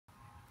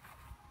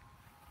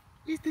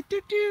It's the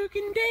Duke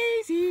and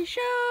Daisy Show!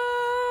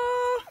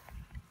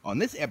 On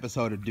this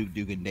episode of Duke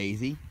and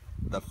Daisy,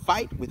 the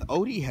fight with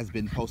Odie has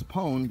been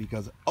postponed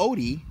because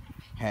Odie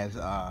has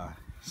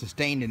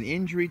sustained an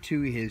injury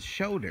to his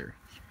shoulder.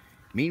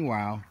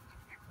 Meanwhile,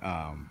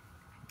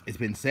 it's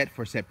been set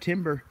for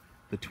September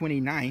the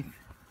 29th,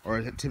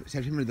 or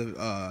September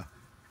the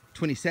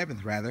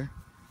 27th rather,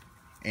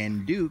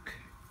 and Duke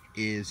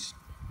is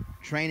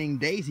training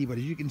Daisy, but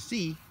as you can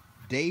see,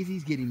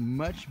 Daisy's getting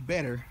much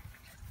better,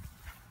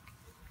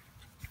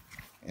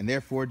 and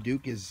therefore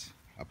Duke is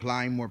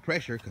applying more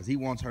pressure because he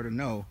wants her to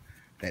know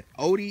that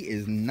Odie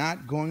is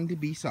not going to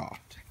be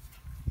soft.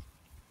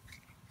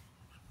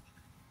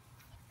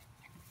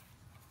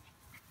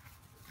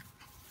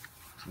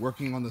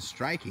 Working on the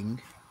striking.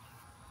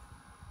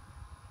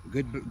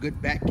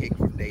 Good back kick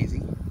from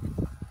Daisy.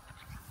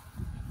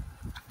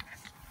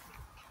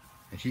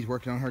 And she's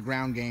working on her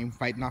ground game,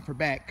 fighting off her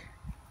back.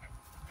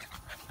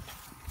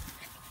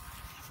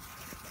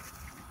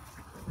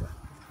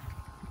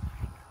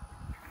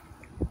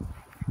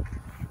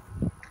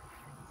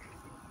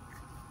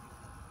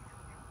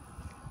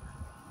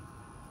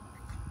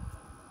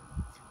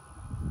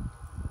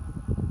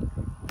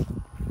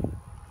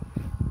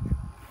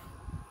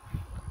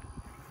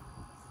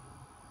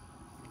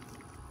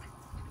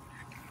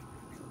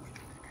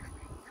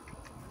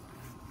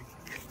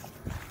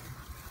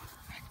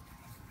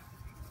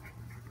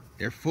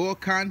 They're full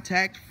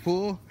contact,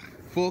 full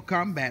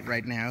combat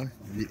right now.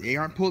 They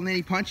aren't pulling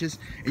any punches,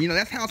 and you know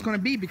that's how it's going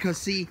to be because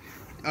see,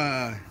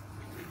 because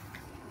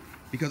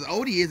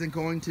Odie isn't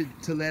going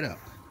to let up.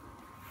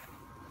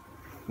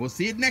 We'll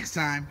see it next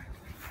time.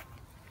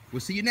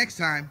 We'll see you next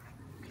time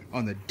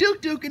on the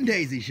Duke and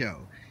Daisy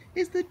Show.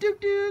 It's the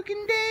Duke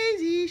and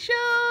Daisy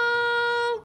Show.